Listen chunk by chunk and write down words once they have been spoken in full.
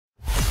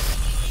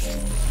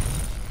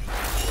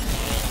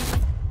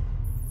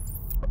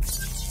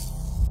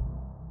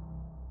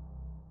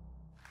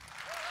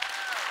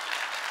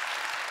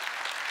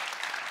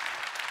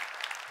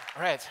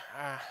Right.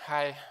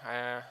 Hi,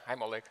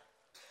 I'm Oleg.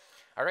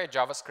 I write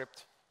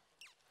JavaScript.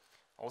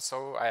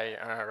 Also, I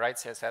write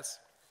CSS.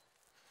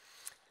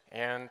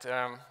 And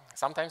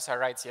sometimes I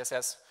write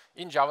CSS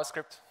in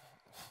JavaScript.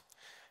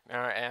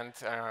 And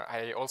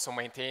I also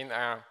maintain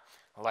a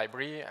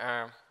library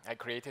I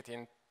created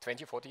in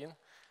 2014,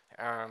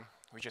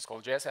 which is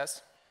called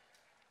JSS.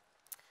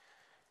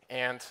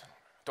 And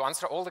to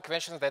answer all the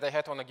questions that I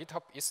had on the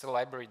GitHub, is the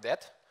library dead?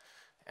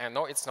 And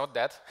no, it's not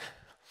dead.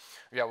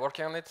 We are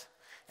working on it.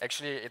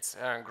 Actually, it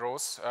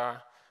grows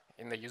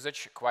in the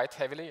usage quite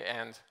heavily,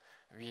 and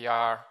we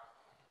are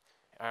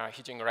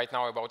hitting right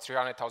now about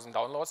 300,000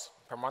 downloads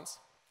per month.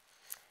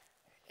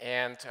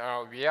 And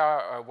we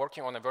are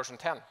working on a version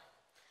 10.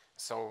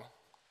 So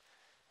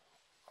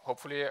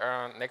hopefully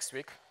next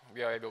week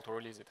we are able to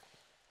release it.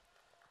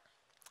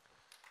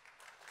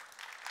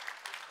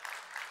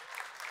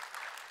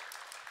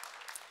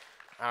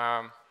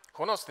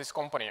 Who knows this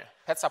company?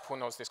 Heads up, who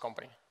knows this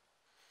company?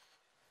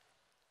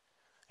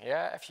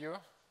 Yeah, a few.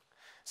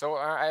 So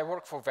I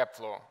work for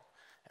Webflow.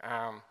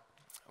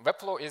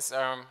 Webflow is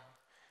a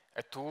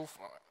tool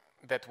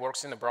that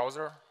works in a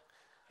browser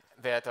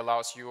that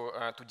allows you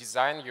to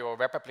design your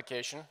web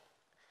application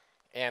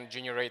and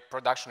generate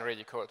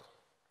production-ready code.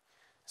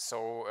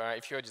 So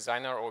if you're a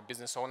designer or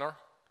business owner,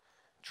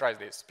 try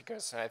this,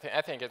 because I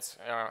think it's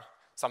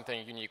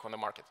something unique on the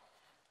market.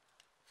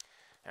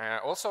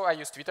 Also, I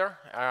use Twitter.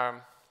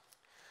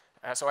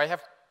 So I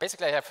have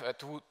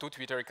two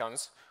Twitter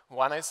accounts.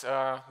 One is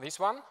this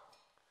one,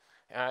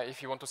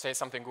 if you want to say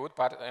something good,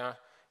 but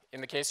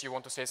in the case you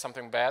want to say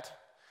something bad,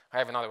 I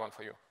have another one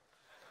for you.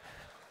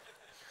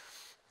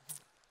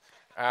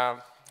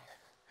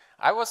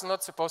 I was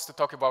not supposed to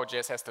talk about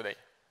JSS today,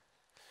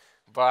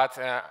 but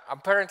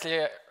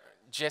apparently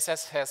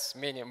JSS has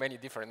many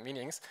different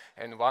meanings,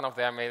 and one of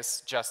them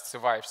is just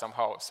survive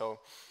somehow. So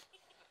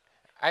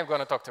I'm going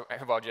to talk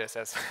about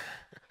JSS,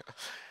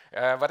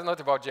 but not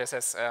about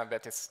JSS,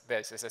 that is the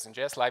CSS and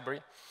JS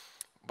library,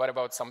 but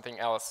about something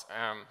else.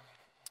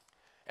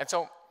 And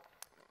so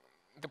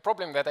the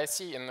problem that I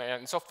see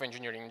in software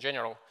engineering in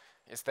general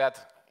is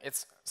that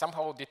it's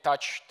somehow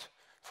detached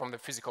from the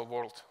physical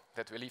world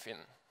that we live in.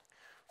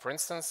 For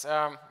instance,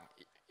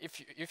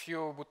 if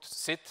you would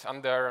sit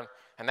under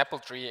an apple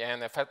tree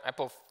and if an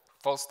apple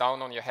falls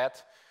down on your head,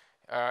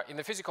 in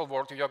the physical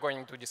world you are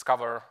going to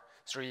discover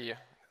three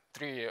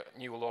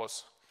new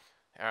laws.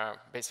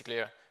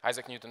 Basically,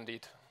 Isaac Newton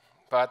did.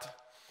 But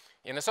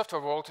in the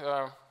software world,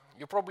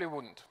 you probably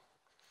wouldn't.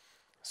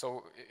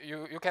 So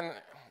you can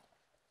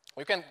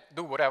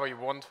do whatever you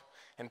want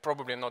and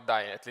probably not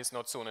die, at least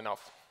not soon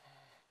enough.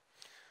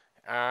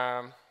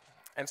 And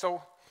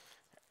so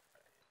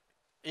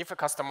if a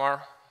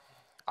customer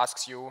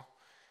asks you,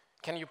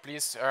 can you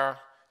please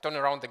turn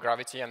around the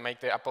gravity and make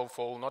the apple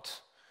fall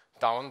not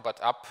down but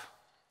up?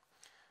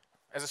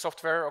 As a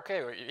software,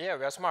 okay, yeah,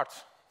 we are smart.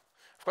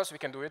 Of course we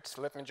can do it.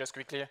 Let me just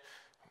quickly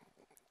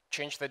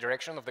change the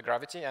direction of the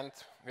gravity and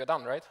we are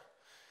done, right?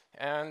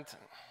 And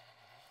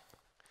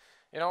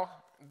you know,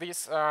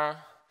 this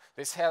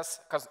has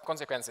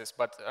consequences,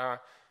 but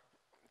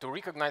to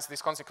recognize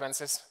these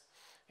consequences,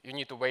 you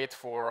need to wait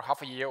for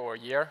half a year or a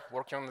year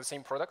working on the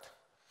same product.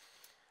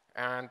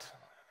 And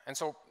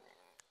so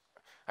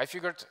I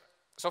figured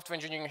software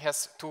engineering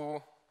has two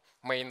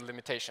main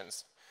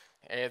limitations.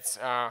 It's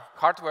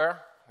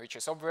hardware, which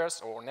is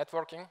obvious, or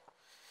networking.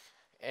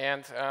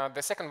 And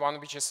the second one,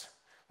 which is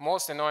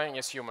most annoying,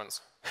 is humans.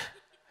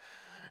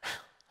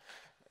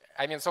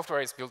 I mean, software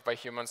is built by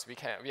humans.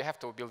 We have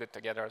to build it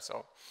together.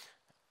 So,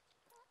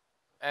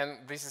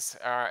 and this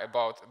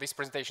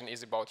presentation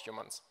is about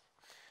humans.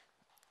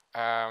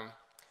 And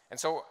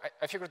so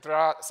I figured there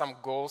are some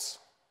goals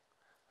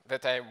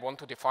that I want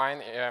to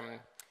define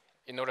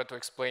in order to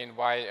explain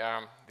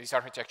why this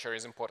architecture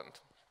is important.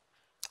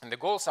 And the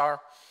goals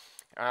are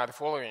the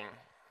following.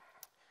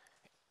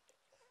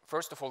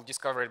 First of all,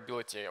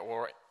 discoverability,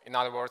 or in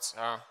other words,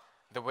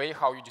 the way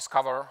how you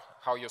discover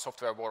how your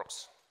software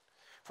works.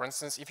 For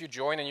instance, if you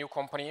join a new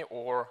company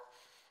or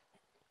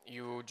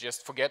you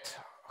just forget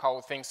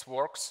how things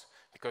works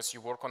because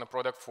you work on a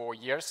product for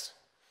years,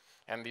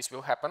 and this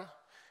will happen,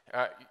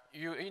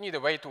 you need a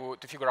way to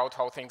figure out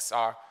how things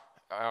are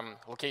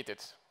located.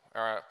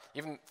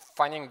 Even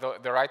finding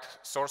the right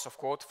source of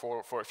code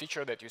for a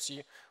feature that you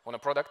see on a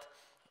product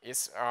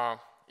is,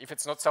 if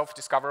it's not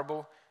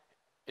self-discoverable,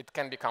 it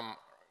can become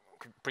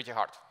pretty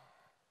hard.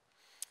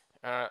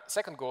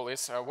 Second goal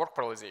is work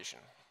parallelization.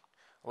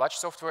 Large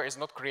software is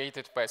not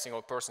created by a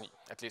single person,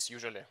 at least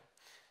usually.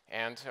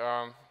 And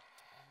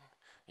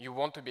you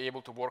want to be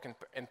able to work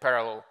in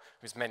parallel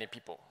with many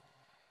people.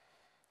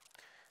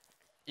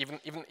 Even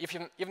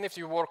if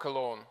you work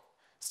alone,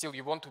 still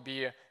you want to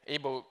be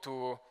able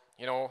to,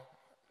 you know,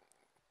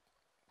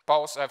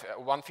 pause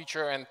one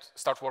feature and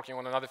start working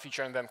on another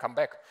feature and then come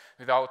back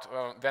without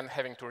then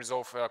having to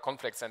resolve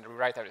conflicts and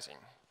rewrite everything.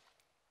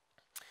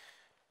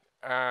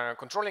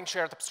 Controlling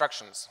shared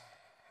abstractions.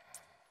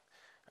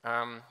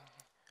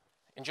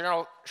 In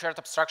general, shared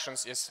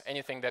abstractions is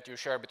anything that you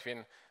share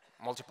between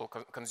multiple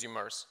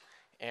consumers.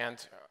 And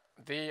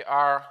they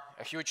are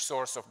a huge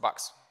source of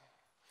bugs.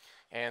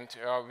 And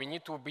we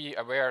need to be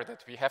aware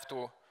that we have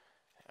to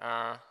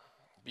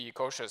be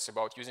cautious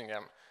about using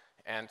them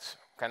and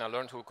kind of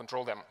learn to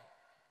control them.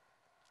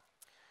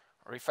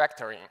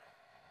 Refactoring.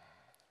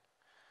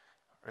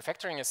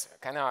 Refactoring is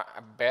kind of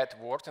a bad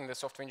word in the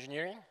software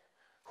engineering.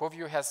 Who of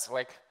you has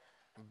like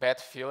a bad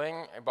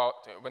feeling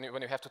about when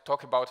you have to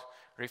talk about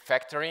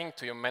refactoring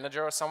to your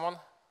manager or someone?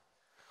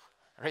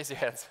 Raise your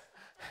hands.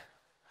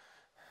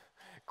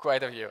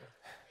 Quite a few.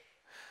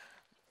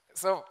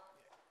 So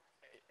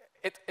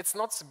it's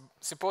not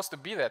supposed to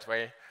be that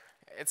way.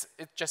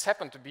 It just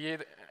happened to be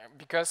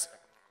because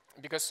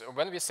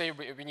when we say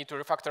we need to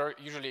refactor,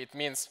 usually it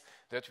means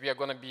that we are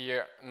going to be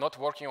not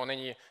working on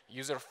any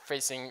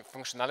user-facing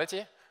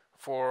functionality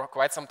for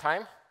quite some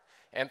time,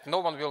 and no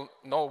one will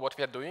know what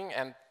we are doing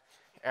and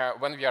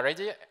when we are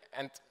ready,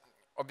 and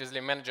obviously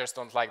managers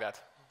don't like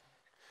that.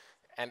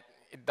 And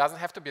it doesn't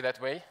have to be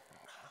that way.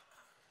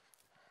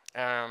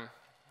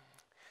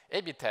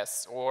 A/B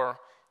tests or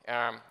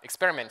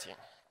experimenting.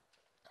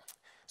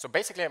 So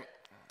basically,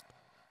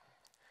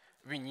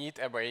 we need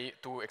a way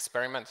to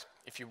experiment.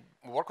 If you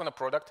work on a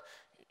product,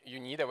 you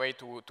need a way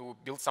to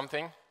build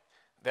something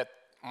that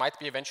might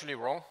be eventually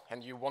wrong,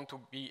 and you want to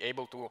be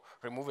able to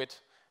remove it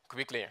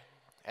quickly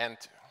and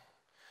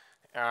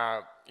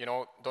you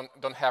know,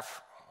 don't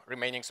have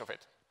remainings of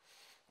it.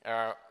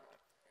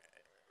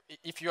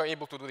 If you are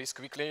able to do this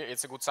quickly,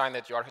 it's a good sign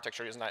that your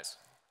architecture is nice.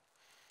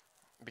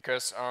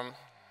 Because,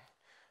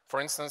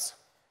 for instance,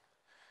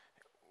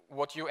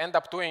 what you end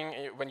up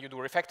doing when you do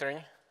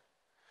refactoring,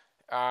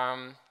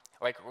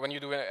 like when you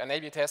do an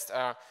A/B test,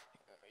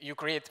 you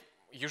create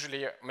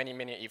usually many,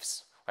 many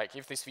ifs. Like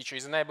if this feature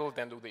is enabled,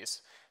 then do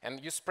this.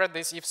 And you spread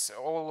these ifs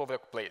all over the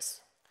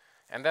place.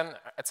 And then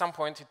at some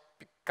point, it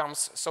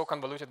becomes so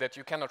convoluted that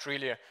you cannot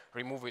really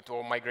remove it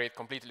or migrate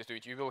completely to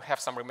it. You will have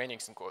some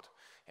remainings in code.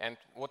 And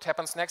what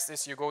happens next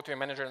is you go to a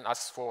manager and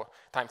ask for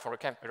time for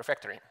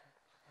refactoring.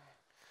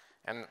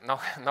 And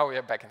now we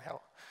are back in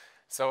hell.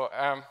 So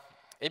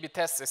A/B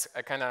tests is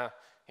a kind of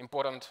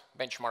important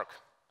benchmark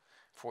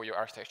for your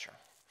architecture.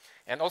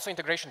 And also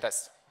integration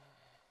tests.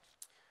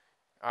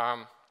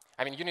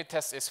 I mean, unit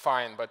tests is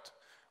fine, but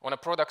on a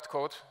product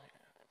code,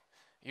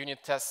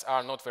 unit tests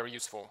are not very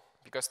useful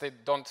because they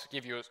don't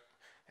give you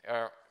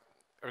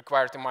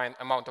required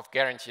amount of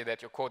guarantee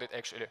that your code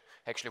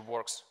actually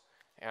works.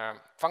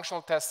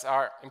 Functional tests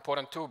are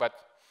important too, but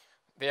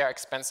they are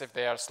expensive,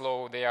 they are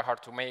slow, they are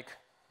hard to make.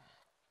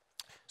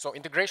 So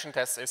integration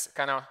tests is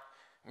kind of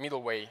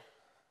middle way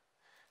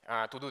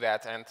to do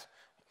that, and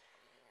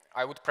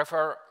I would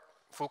prefer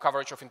full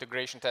coverage of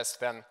integration tests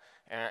than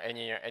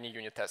any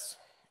unit tests,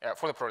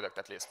 for the product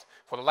at least.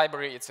 For the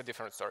library, it's a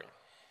different story.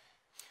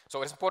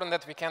 So it's important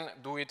that we can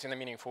do it in a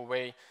meaningful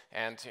way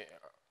and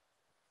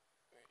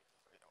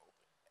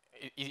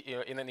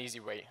in an easy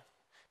way,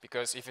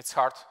 because if it's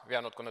hard, we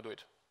are not going to do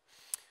it.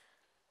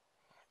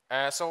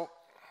 So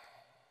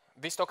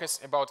this talk is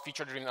about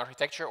feature-driven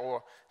architecture,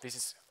 or this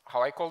is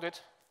how I called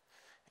it,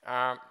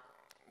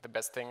 the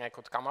best thing I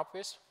could come up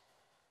with.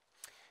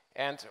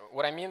 And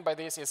what I mean by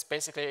this is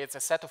basically it's a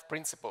set of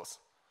principles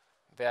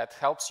that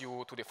helps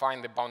you to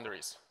define the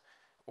boundaries.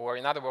 Or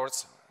in other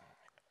words,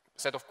 a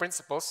set of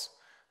principles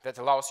that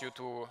allows you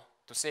to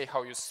say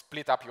how you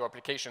split up your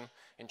application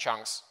in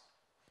chunks.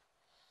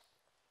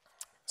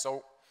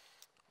 So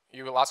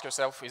you will ask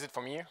yourself, is it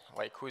for me?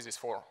 Like, who is this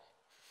for?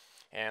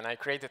 And I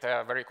created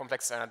a very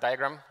complex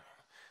diagram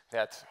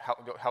that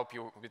will help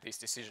you with this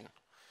decision.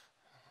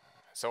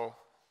 So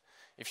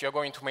if you're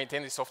going to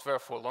maintain this software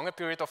for a longer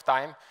period of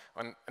time,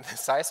 when the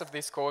size of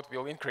this code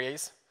will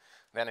increase,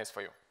 then it's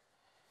for you.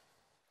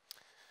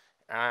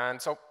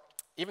 And so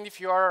even if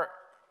you are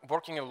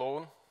working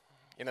alone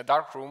in a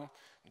dark room,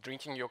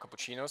 drinking your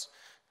cappuccinos,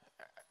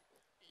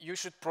 you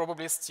should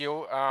probably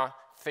still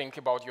think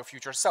about your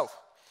future self.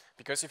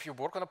 Because if you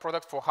work on a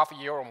product for half a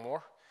year or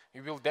more,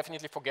 you will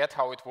definitely forget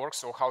how it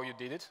works or how you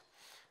did it.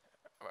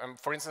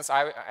 For instance,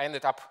 I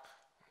ended up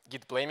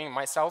git blaming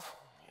myself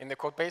in the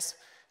code base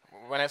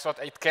when I thought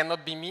it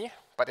cannot be me,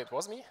 but it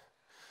was me.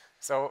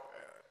 So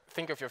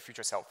think of your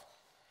future self.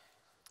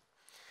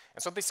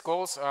 And so these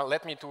goals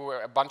led me to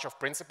a bunch of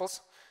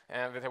principles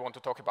that I want to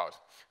talk about,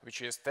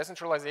 which is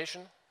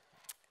decentralization,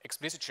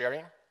 explicit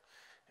sharing,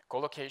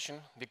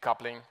 collocation,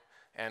 decoupling,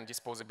 and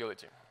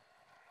disposability.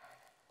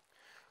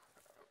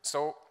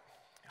 So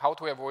how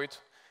to avoid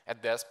a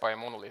death by a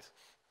monolith?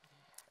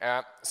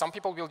 Some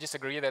people will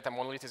disagree that a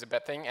monolith is a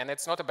bad thing, and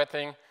it's not a bad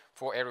thing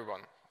for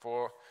everyone.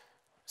 For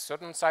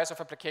certain size of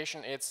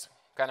application, it's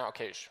kind of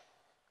okayish.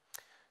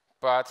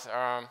 But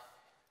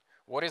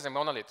what is a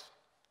monolith?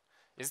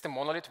 Is it a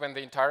monolith when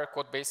the entire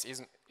code base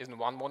is in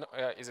one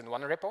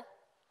repo?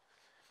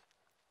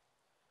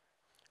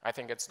 I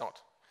think it's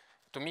not.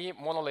 To me,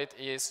 monolith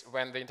is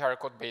when the entire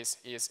code base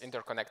is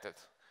interconnected,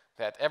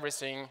 that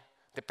everything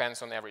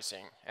depends on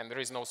everything, and there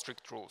is no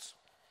strict rules.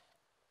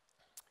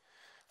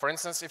 For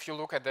instance, if you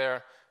look at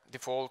the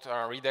default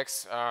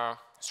Redux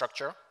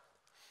structure,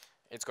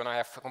 it's going to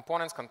have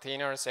components,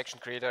 containers, action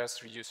creators,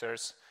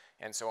 reducers,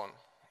 and so on.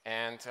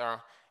 And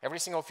every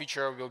single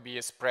feature will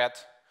be spread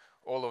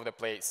all over the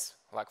place.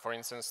 Like for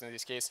instance, in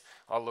this case,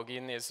 our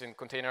login is in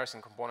containers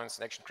and components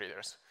and action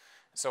creators.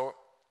 So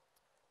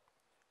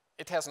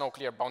it has no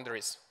clear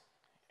boundaries.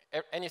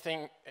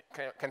 Anything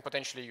can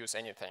potentially use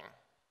anything.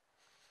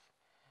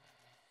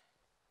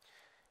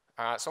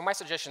 So my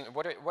suggestion,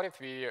 what if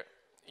we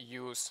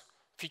use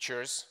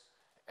features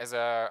as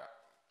a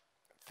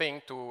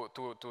thing to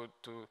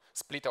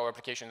split our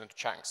application into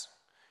chunks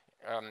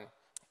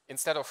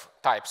instead of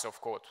types of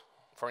code.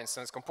 For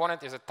instance,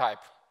 component is a type,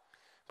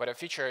 but a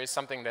feature is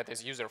something that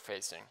is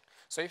user-facing.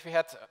 So if we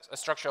had a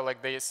structure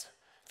like this,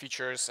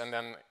 features and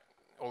then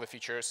all the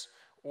features,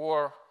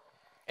 or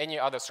any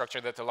other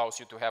structure that allows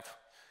you to have,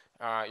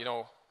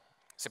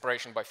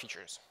 separation by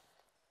features.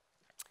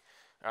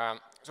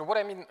 So what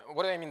I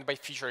mean by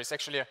feature is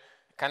actually a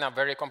kind of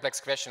very complex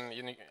question.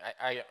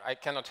 I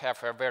cannot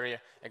have a very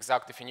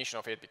exact definition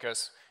of it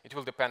because it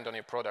will depend on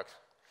your product.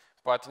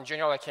 But in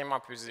general, I came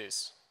up with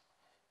this.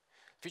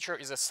 Feature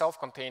is a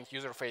self-contained,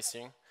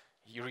 user-facing,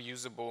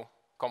 reusable,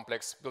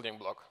 complex building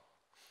block.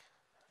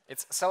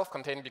 It's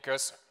self-contained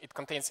because it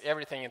contains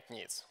everything it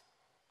needs.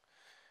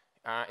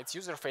 It's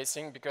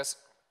user-facing because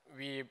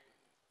we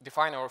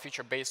define our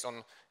feature based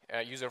on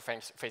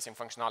user-facing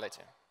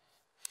functionality.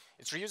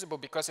 It's reusable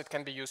because it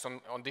can be used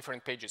on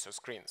different pages or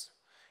screens.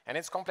 And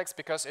it's complex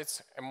because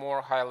it's a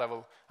more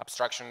high-level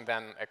abstraction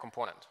than a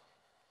component.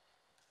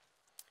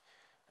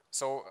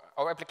 So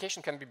our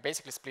application can be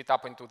basically split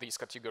up into these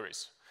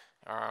categories.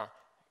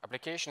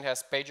 Application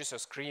has pages or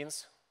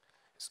screens.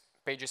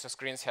 Pages or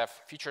screens have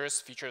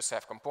features, features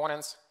have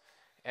components,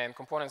 and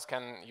components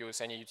can use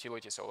any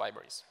utilities or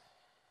libraries.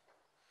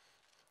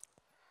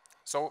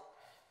 So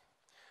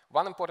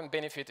one important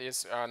benefit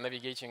is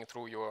navigating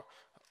through your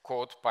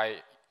code by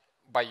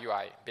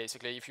UI.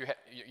 Basically, if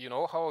you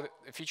know how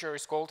a feature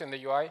is called in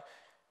the UI,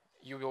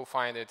 you will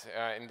find it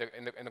in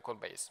the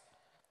code base.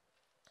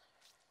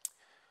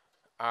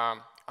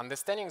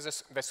 Understanding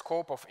the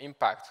scope of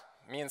impact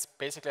means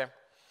basically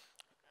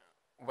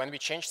when we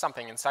change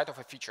something inside of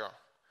a feature,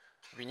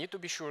 we need to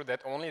be sure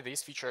that only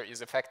this feature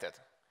is affected.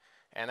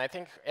 And I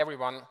think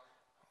everyone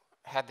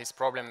had this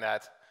problem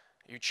that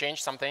you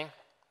change something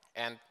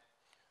and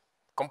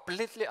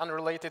completely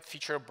unrelated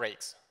feature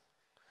breaks.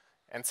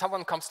 And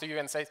someone comes to you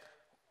and says,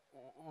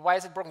 why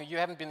is it broken? You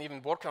haven't been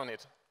even working on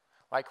it.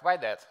 Like, why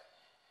that?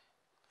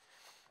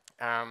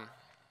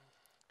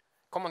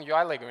 Common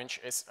UI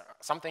language is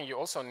something you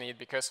also need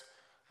because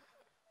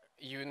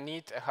you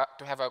need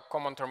to have a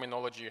common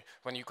terminology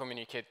when you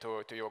communicate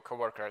to your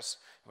coworkers,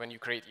 when you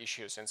create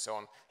issues and so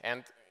on.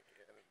 And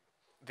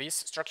this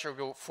structure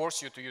will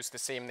force you to use the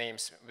same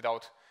names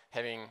without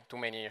having too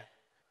many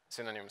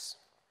synonyms.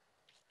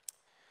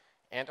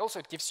 And also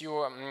it gives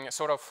you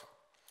sort of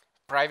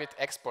private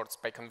exports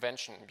by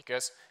convention,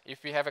 because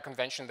if we have a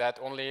convention that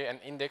only an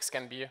index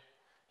can be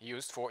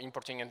used for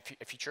importing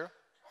a feature,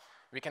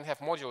 we can have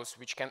modules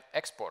which can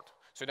export.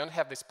 So you don't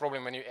have this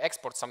problem when you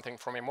export something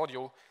from a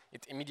module,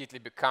 it immediately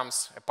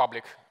becomes a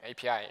public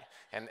API.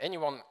 And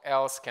anyone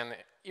else can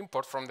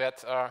import from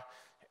that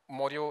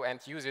module and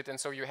use it, and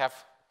so you have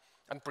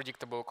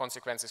unpredictable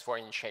consequences for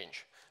any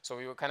change. So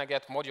you kind of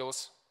get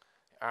modules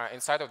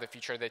inside of the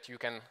feature that you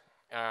can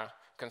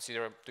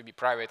consider to be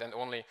private, and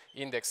only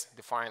index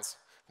defines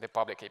the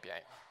public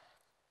API.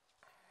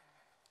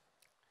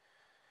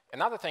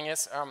 Another thing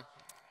is,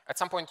 at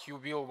some point you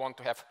will want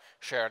to have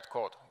shared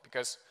code,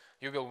 because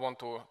you will want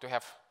to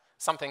have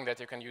something that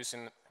you can use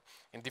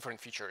in different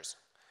features.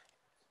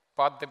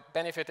 But the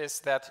benefit is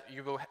that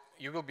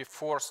you will be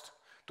forced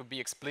to be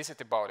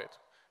explicit about it.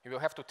 You will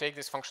have to take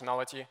this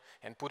functionality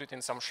and put it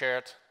in some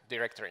shared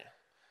directory.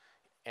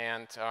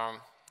 And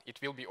it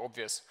will be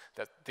obvious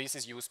that this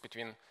is used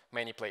between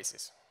many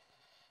places.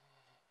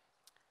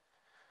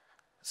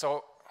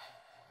 So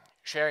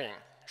sharing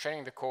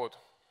the code.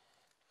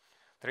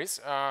 There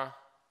is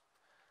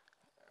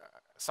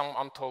some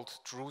untold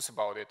truths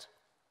about it.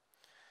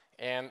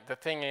 And the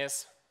thing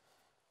is,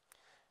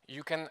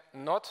 you can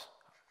not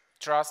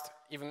trust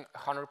even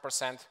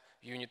 100%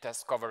 unit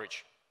test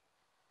coverage.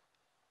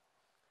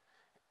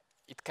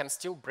 It can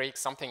still break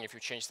something if you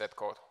change that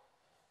code.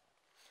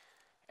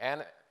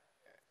 And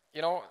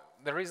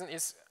the reason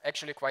is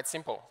actually quite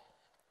simple.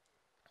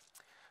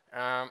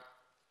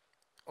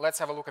 Let's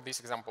have a look at this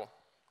example.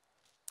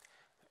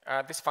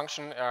 This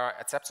function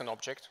accepts an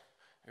object.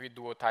 We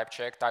do a type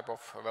check, type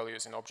of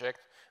values in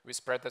object. We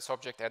spread this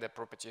object, add a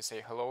property,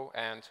 say hello,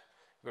 and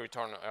we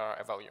return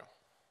a value.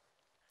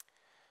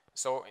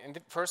 So in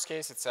the first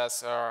case, it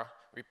says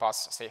we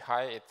pass say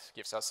hi, it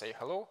gives us say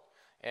hello,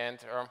 and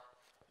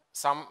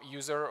some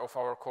user of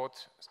our code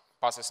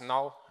passes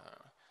null,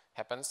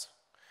 happens,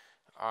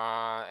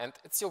 and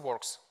it still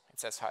works. It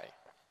says hi.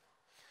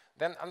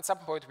 Then at some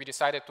point we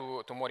decided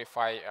to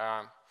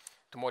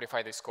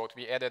modify this code.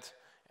 We added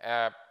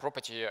a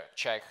property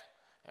check,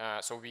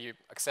 so we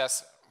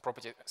access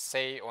property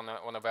say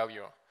on a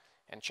value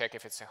and check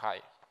if it's a hi.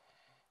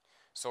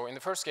 So in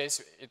the first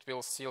case it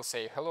will still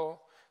say hello,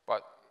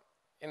 but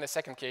in the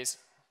second case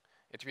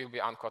it will be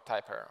uncaught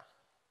type error.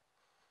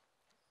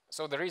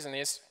 So the reason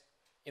is,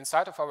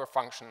 inside of our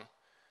function,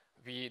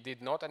 we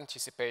did not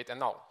anticipate a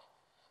null.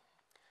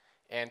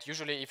 And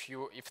usually,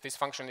 if this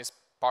function is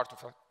part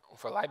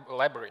of a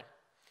library,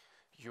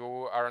 you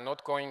are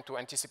not going to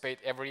anticipate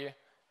every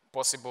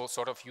possible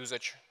sort of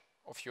usage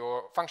of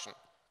your function.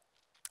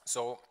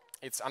 So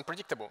it's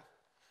unpredictable.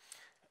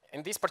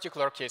 In this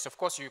particular case, of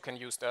course, you can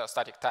use the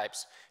static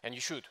types, and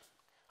you should.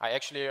 I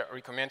actually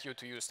recommend you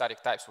to use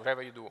static types,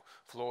 whatever you do,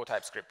 Flow,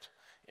 TypeScript.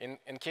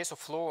 In case of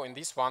Flow, in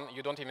this one,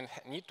 you don't even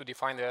need to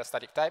define the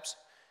static types.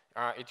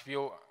 It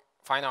will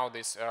find out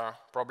this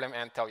problem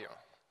and tell you.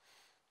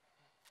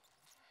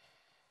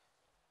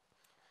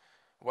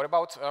 What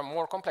about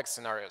more complex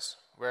scenarios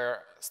where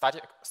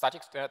static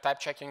type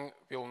checking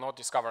will not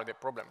discover the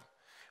problem?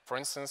 For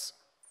instance,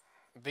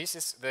 this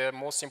is the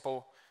most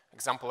simple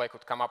example I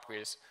could come up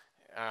with.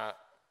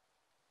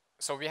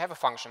 So we have a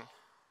function.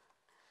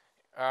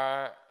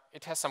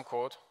 It has some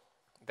code.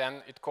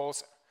 Then it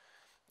calls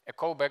a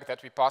callback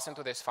that we pass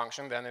into this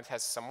function. Then it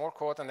has some more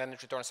code, and then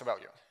it returns a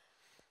value.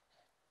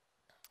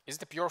 Is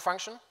it a pure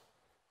function?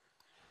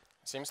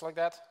 Seems like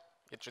that.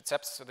 It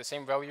accepts the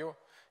same value.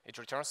 It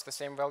returns the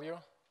same value.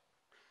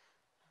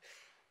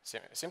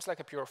 Seems like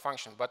a pure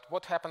function. But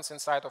what happens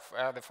inside of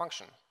the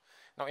function?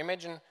 Now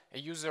imagine a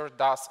user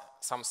does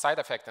some side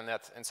effect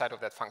inside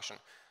of that function.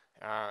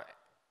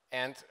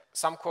 And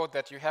some code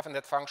that you have in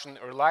that function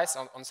relies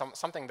on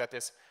something that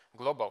is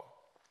global.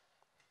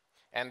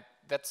 And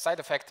that side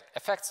effect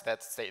affects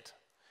that state.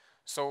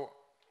 So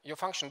your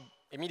function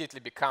immediately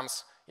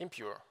becomes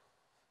impure.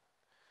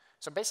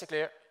 So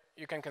basically,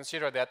 you can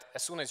consider that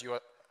as soon as you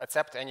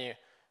accept any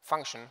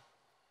function,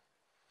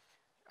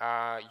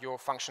 your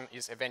function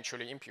is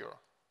eventually impure.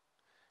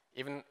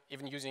 Even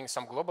using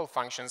some global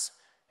functions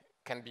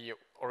can be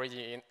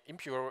already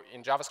impure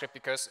in JavaScript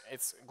because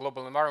it's a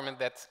global environment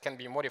that can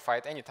be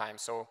modified anytime.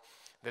 So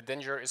the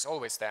danger is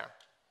always there.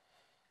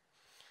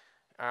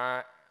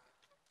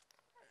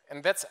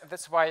 And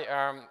that's why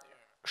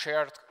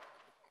shared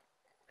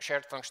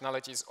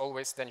functionality is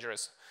always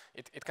dangerous.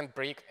 It can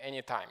break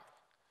any time.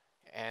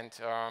 And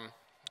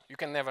you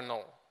can never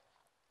know.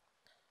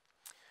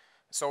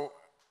 So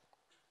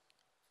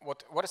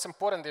what is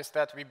important is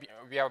that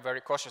we are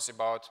very cautious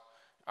about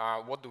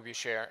what do we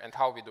share and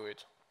how we do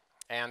it.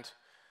 And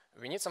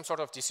we need some sort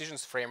of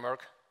decisions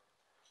framework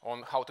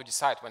on how to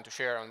decide when to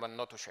share and when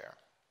not to share.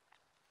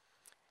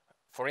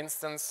 For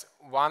instance,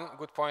 one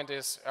good point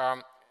is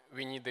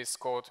we need this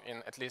code in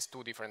at least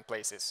 2 different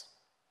places.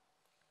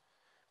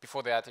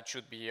 Before that, it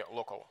should be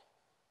local.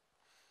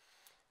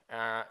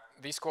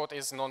 This code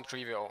is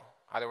non-trivial.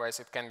 Otherwise,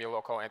 it can be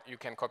local, and you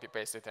can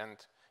copy-paste it, and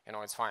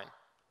it's fine.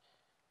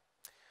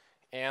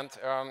 And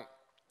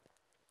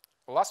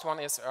last one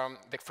is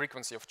the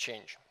frequency of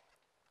change.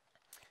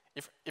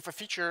 If a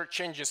feature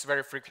changes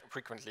very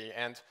frequently,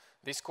 and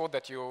this code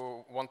that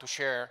you want to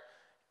share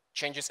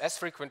changes as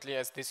frequently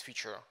as this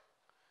feature,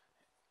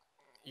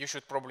 you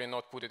should probably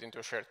not put it into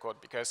a shared code,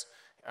 because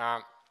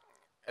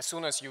as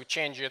soon as you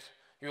change it,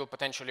 you will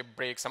potentially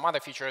break some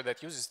other feature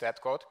that uses that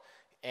code,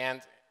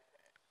 and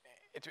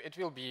it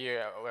will be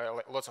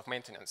lots of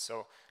maintenance.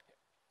 So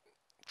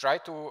try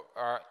to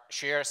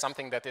share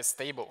something that is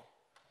stable.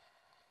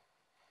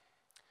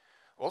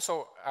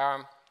 Also,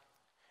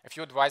 a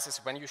few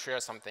advices when you share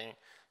something: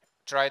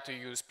 try to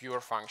use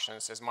pure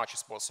functions as much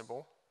as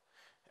possible.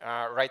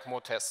 Write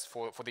more tests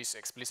for this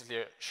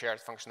explicitly shared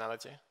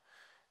functionality.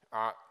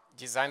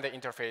 Design the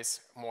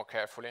interface more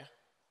carefully.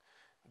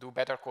 Do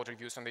better code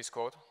reviews on this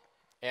code.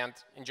 And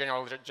in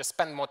general, just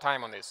spend more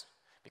time on this,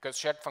 because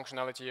shared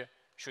functionality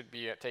should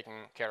be taken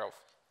care of.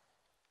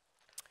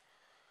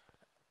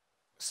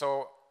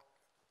 So,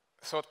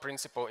 third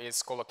principle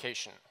is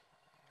collocation.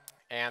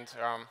 And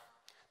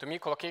to me,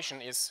 collocation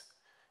is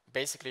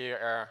basically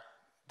a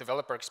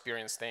developer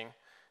experience thing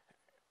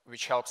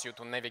which helps you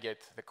to navigate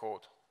the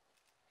code.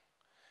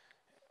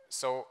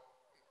 So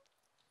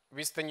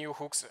with the new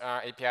hooks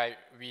API,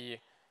 we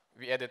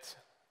added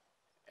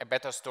a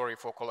better story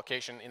for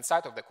collocation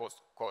inside of the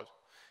code.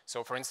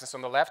 So for instance,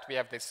 on the left, we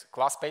have this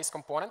class-based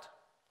component.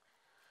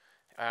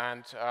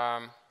 And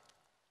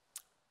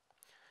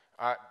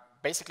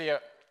basically,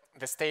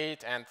 the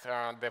state and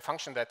the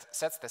function that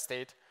sets the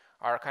state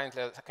are kind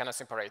of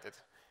separated.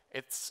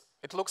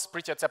 It looks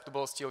pretty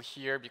acceptable still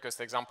here because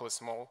the example is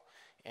small,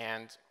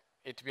 and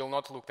it will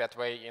not look that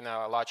way in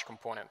a large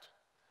component.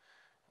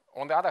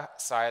 On the other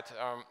side,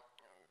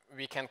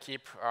 we can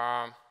keep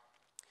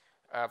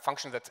a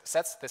function that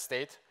sets the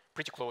state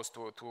pretty close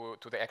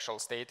to the actual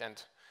state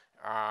and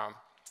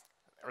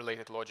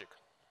related logic.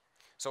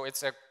 So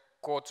it's a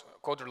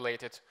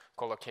code-related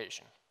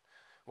collocation.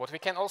 What we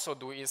can also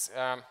do is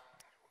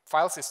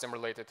file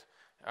system-related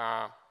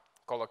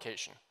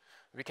collocation.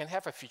 We can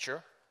have a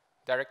feature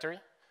directory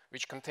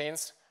which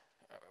contains,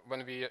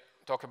 when we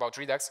talk about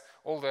Redux,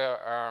 all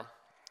the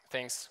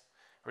things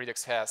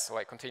Redux has,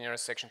 like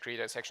containers, section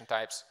creators, section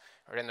types,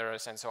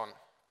 renderers, and so on.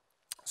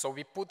 So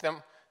we put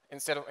them,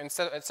 instead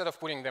of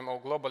putting them all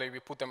globally, we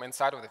put them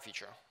inside of the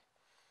feature.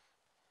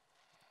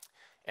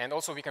 And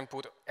also we can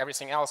put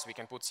everything else. We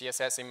can put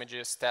CSS,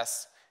 images,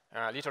 tests,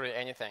 literally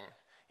anything,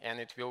 and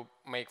it will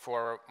make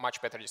for a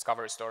much better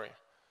discovery story.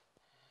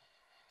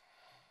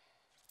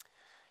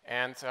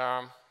 And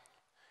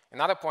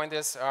another point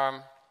is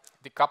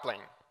decoupling.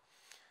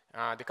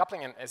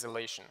 Decoupling and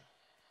isolation.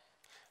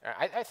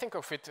 I think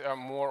of it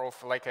more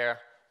of like a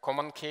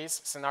common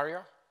case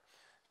scenario,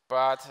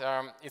 but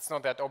it's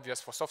not that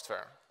obvious for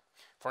software.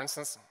 For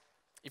instance,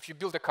 if you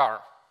build a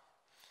car,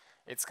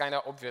 it's kind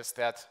of obvious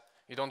that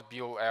you don't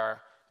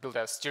build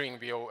a steering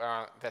wheel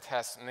that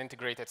has an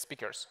integrated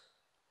speakers,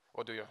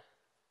 or do you?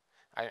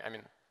 I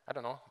mean, I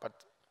don't know, but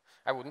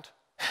I wouldn't.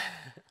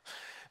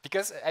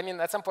 Because, I mean,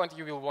 at some point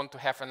you will want to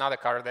have another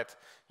car that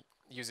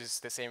uses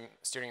the same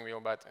steering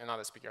wheel but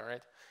another speaker,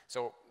 right?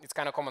 So it's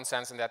kind of common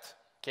sense in that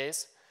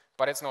case,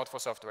 but it's not for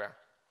software.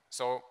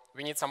 So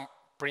we need some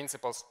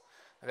principles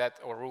that,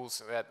 or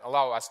rules that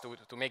allow us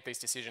to make these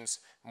decisions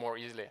more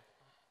easily.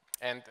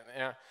 And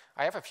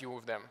I have a few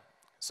of them.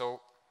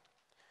 So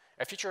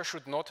a feature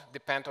should not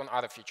depend on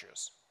other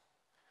features,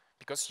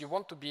 because you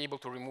want to be able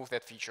to remove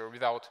that feature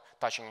without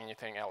touching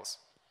anything else.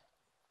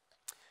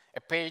 A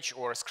page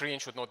or a screen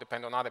should not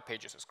depend on other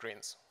pages or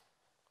screens.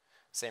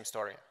 Same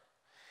story.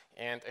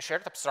 And a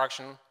shared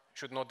abstraction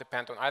should not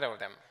depend on either of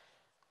them,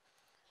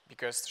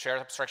 because shared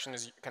abstraction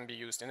can be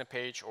used in a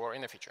page or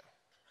in a feature.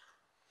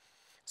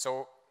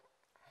 So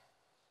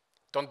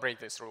don't break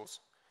these rules,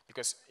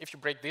 because if you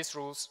break these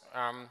rules,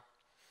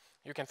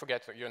 you can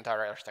forget your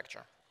entire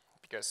architecture,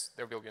 because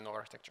there will be no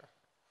architecture.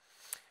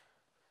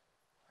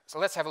 So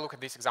let's have a look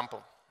at this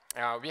example.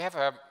 We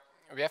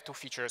have two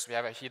features. We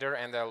have a header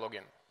and a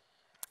login.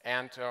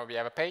 And we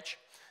have a page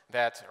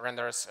that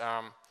renders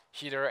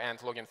header and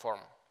login form.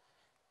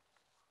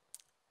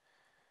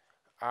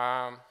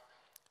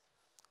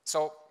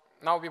 So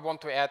now we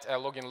want to add a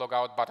login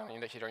logout button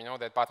in the header. You know,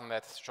 that button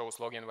that shows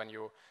login when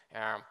you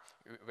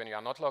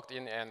are not logged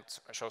in and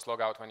shows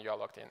logout when you are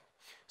logged in.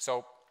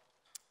 So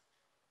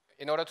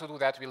in order to do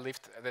that, we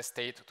lift the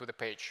state to the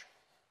page.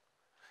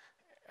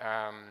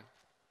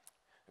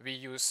 We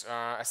use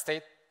a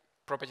state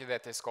property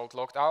that is called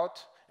logged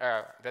out,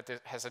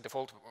 that has a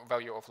default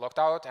value of logged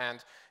out,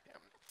 and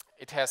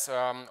it has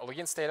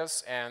login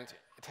status, and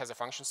it has a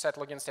function set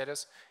login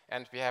status,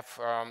 and we have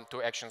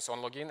two actions, on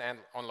login and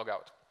on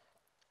logout.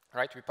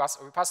 Right? We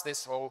pass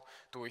this all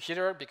to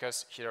header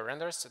because header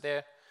renders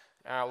the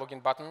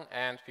login button,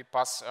 and we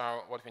pass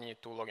what we need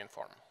to login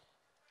form.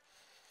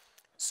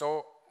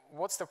 So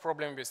what's the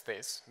problem with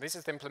this? This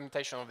is the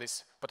implementation of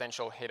this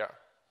potential header.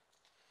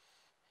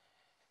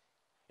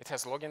 It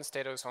has login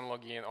status, on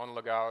login, on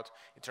logout.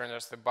 It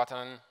renders the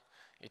button.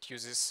 It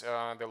uses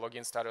the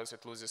login status.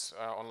 It loses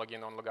on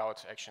login, on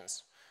logout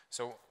actions.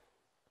 So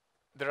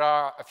there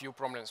are a few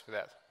problems with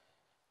that.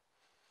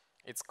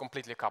 It's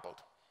completely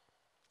coupled.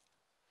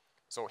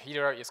 So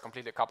header is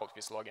completely coupled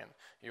with login.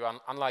 You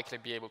are unlikely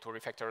to be able to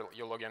refactor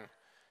your login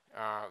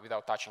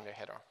without touching the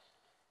header.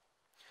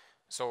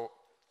 So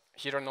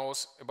header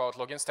knows about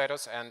login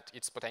status and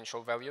its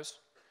potential values.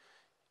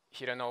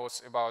 Header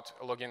knows about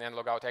login and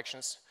logout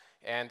actions.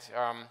 And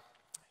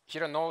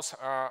header knows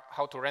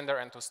how to render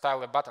and to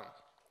style a button.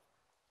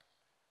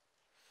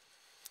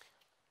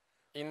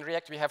 In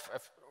React, we have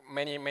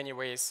many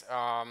ways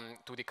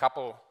to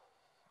decouple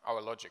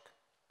our logic.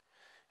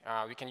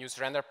 We can use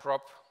render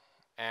prop,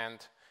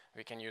 and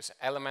we can use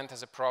element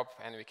as a prop,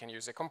 and we can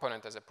use a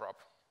component as a prop.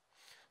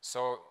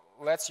 So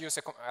let's use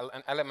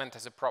an element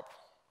as a prop.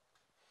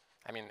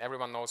 I mean,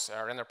 everyone knows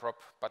render prop,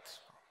 but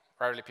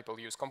rarely people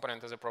use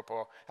component as a prop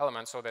or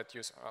element, so that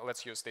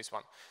let's use this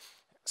one.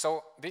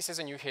 So this is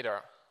a new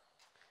header.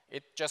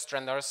 It just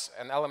renders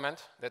an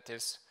element that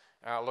is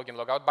a login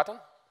logout button.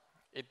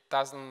 It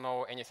doesn't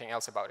know anything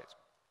else about it.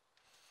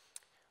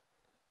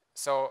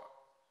 So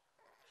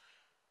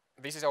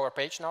this is our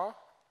page now.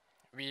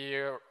 We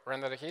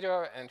render the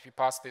header and we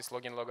pass this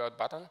login logout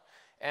button,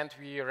 and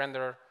we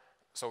render,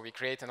 so we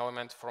create an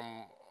element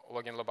from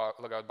login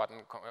logout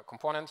button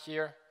component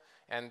here,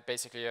 and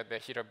basically the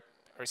header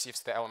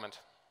receives the element.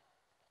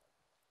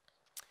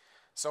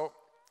 So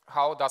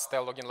how does the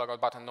login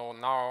logout button know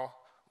now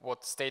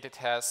what state it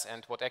has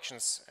and what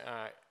actions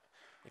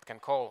it can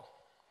call?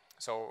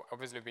 So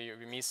obviously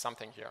we miss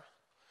something here.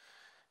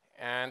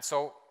 And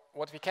so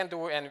what we can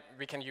do, and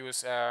we can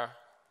use a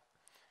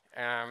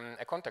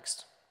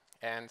context.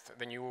 And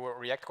the new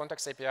React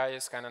context API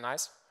is kind of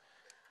nice.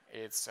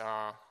 It's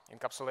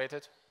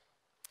encapsulated.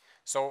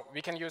 So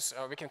we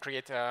can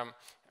create a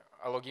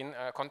login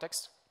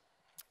context,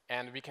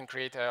 and we can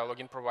create a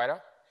login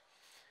provider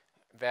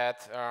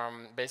that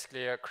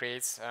basically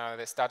creates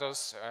the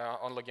status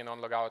on login, on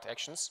logout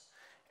actions,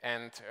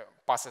 and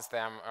passes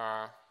them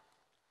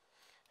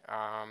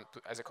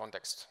as a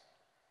context.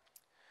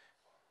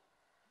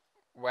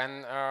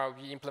 When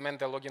we implement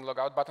the login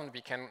logout button,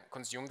 we can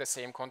consume the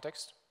same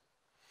context.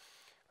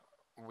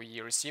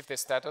 We receive the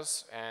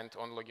status and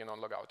on login,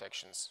 on logout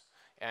actions,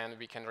 and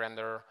we can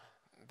render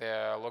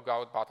the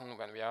logout button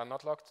when we are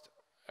not logged,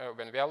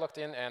 when we are logged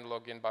in, and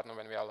login button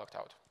when we are logged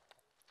out.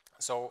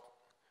 So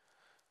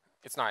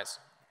it's nice.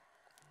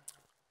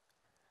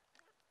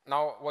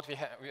 now what we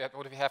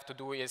have to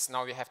do is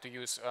now we have to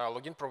use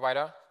login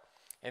provider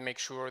and make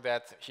sure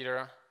that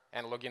header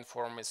and login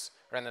form is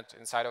rendered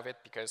inside of it,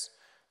 because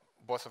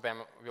both of them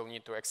will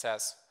need to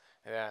access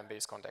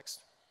this context.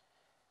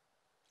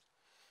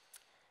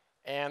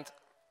 And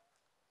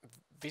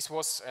this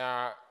was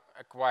a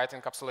quite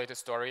encapsulated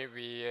story.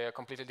 We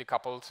completely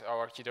decoupled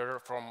our header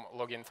from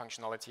login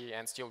functionality,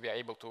 and still we are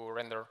able to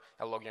render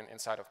a login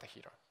inside of the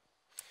header.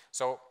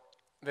 So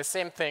the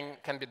same thing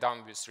can be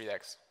done with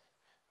Redux,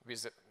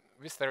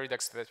 with the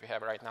Redux that we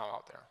have right now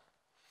out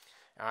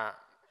there.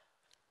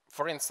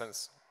 For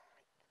instance,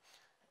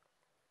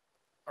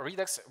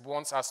 Redux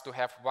wants us to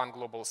have one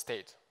global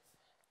state,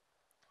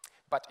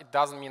 but it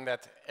doesn't mean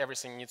that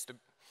everything needs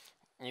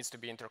to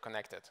be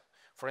interconnected.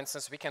 For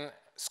instance, we can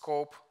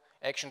scope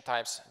action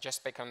types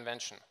just by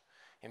convention.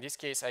 In this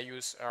case, I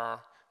use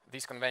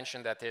this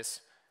convention that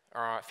is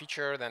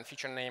feature, then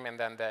feature name, and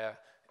then the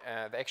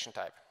action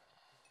type.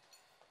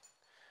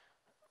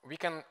 We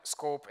can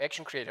scope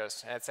action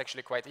creators. It's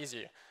actually quite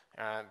easy.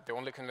 The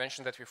only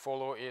convention that we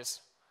follow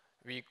is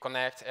we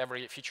connect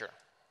every feature.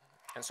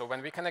 And so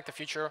when we connect a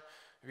feature,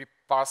 we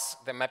pass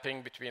the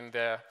mapping between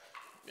the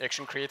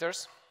action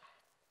creators.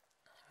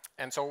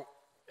 And so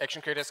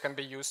action creators can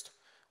be used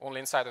only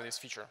inside of this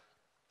feature.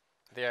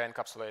 They are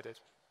encapsulated.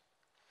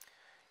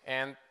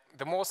 And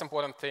the most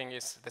important thing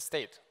is the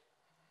state.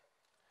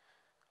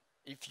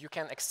 If you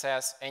can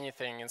access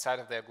anything inside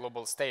of the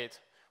global state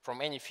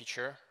from any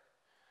feature,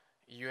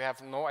 you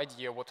have no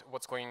idea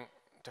what's going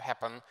to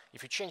happen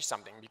if you change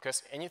something,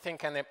 because anything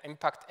can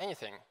impact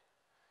anything.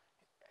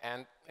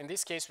 And in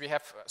this case, we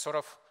have sort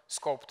of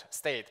scoped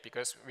state,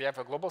 because we have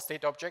a global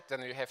state object,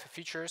 then we have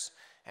features,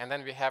 and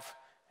then we have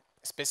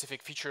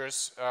specific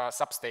features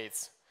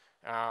substates.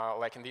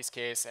 Like in this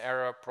case,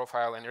 error,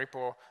 profile, and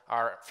repo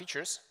are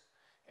features,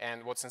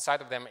 and what's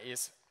inside of them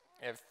is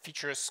a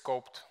feature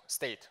scoped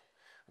state,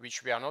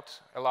 which we are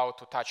not allowed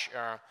to touch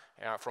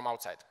from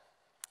outside,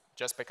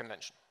 just by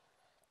convention.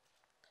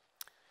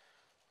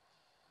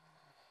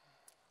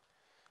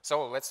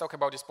 So let's talk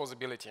about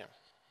disposability.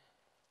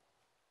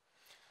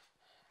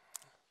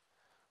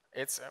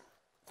 It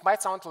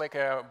might sound like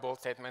a bold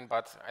statement,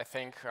 but I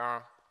think,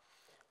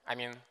 I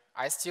mean,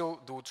 I still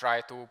do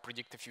try to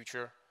predict the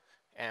future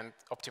and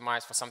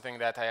optimize for something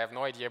that I have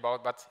no idea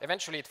about, but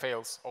eventually it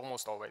fails,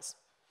 almost always.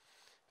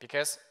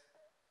 Because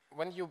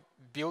when you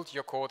build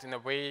your code in a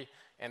way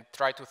and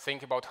try to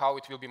think about how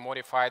it will be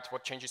modified,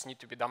 what changes need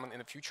to be done in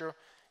the future,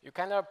 you're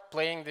kind of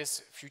playing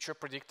this future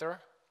predictor,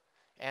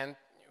 and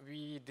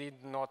we did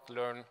not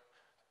learn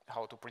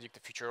how to predict the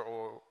future,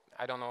 or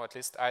I don't know, at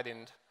least I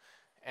didn't.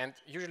 And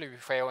usually we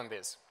fail in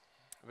this.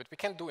 What we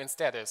can do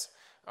instead is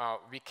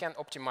we can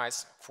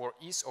optimize for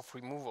ease of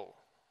removal,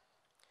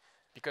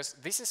 because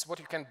this is what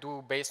you can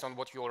do based on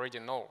what you already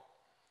know.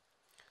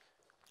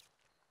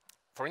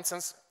 For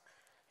instance,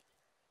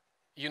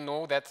 you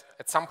know that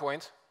at some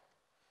point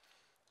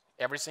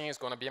everything is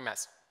going to be a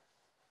mess.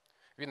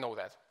 We know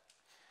that.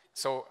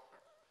 So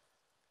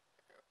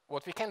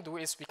what we can do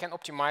is we can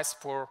optimize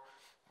for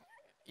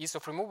ease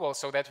of removal,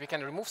 so that we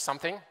can remove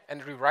something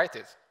and rewrite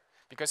it.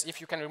 Because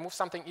if you can remove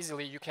something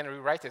easily, you can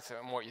rewrite it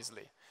more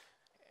easily.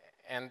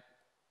 And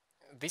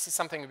this is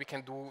something we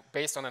can do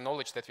based on the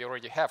knowledge that we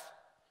already have.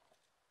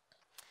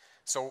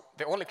 So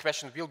the only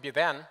question will be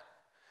then,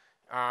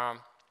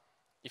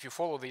 if you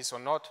follow this or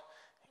not.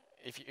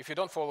 If you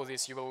don't follow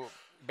this, you will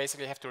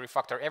basically have to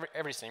refactor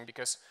everything,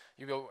 because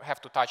you will have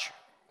to touch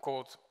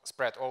code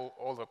spread all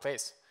over the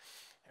place,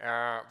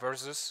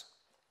 versus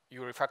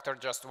you refactor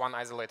just one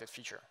isolated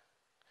feature,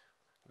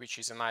 which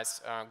is a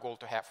nice goal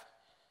to have.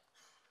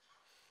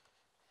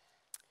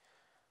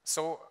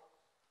 So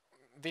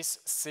these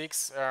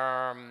 6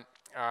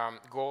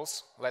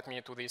 goals led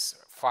me to these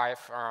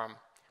 5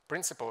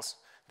 principles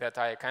that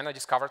I kind of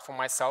discovered for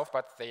myself,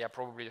 but they are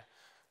probably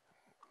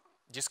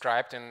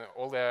described in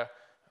all the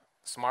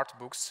smart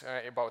books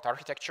about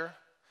architecture,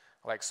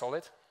 like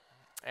Solid.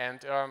 And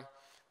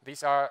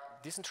these are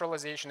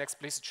decentralization,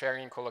 explicit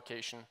sharing,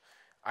 collocation,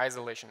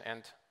 isolation,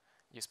 and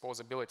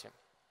disposability.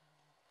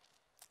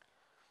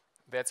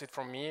 That's it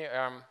from me.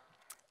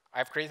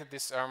 I've created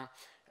this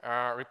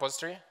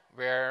repository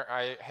where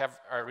I have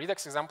a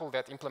Redux example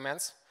that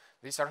implements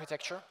this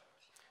architecture.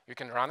 You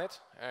can run it.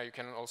 You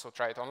can also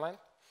try it online.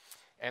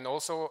 And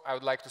also, I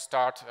would like to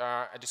start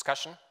a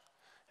discussion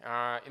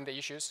in the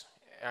issues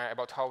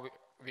about how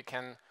we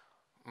can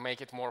make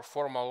it more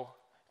formal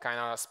kind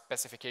of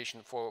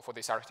specification for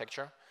this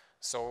architecture.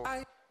 So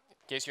in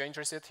case you're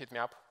interested, hit me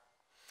up.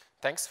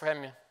 Thanks for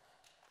having me.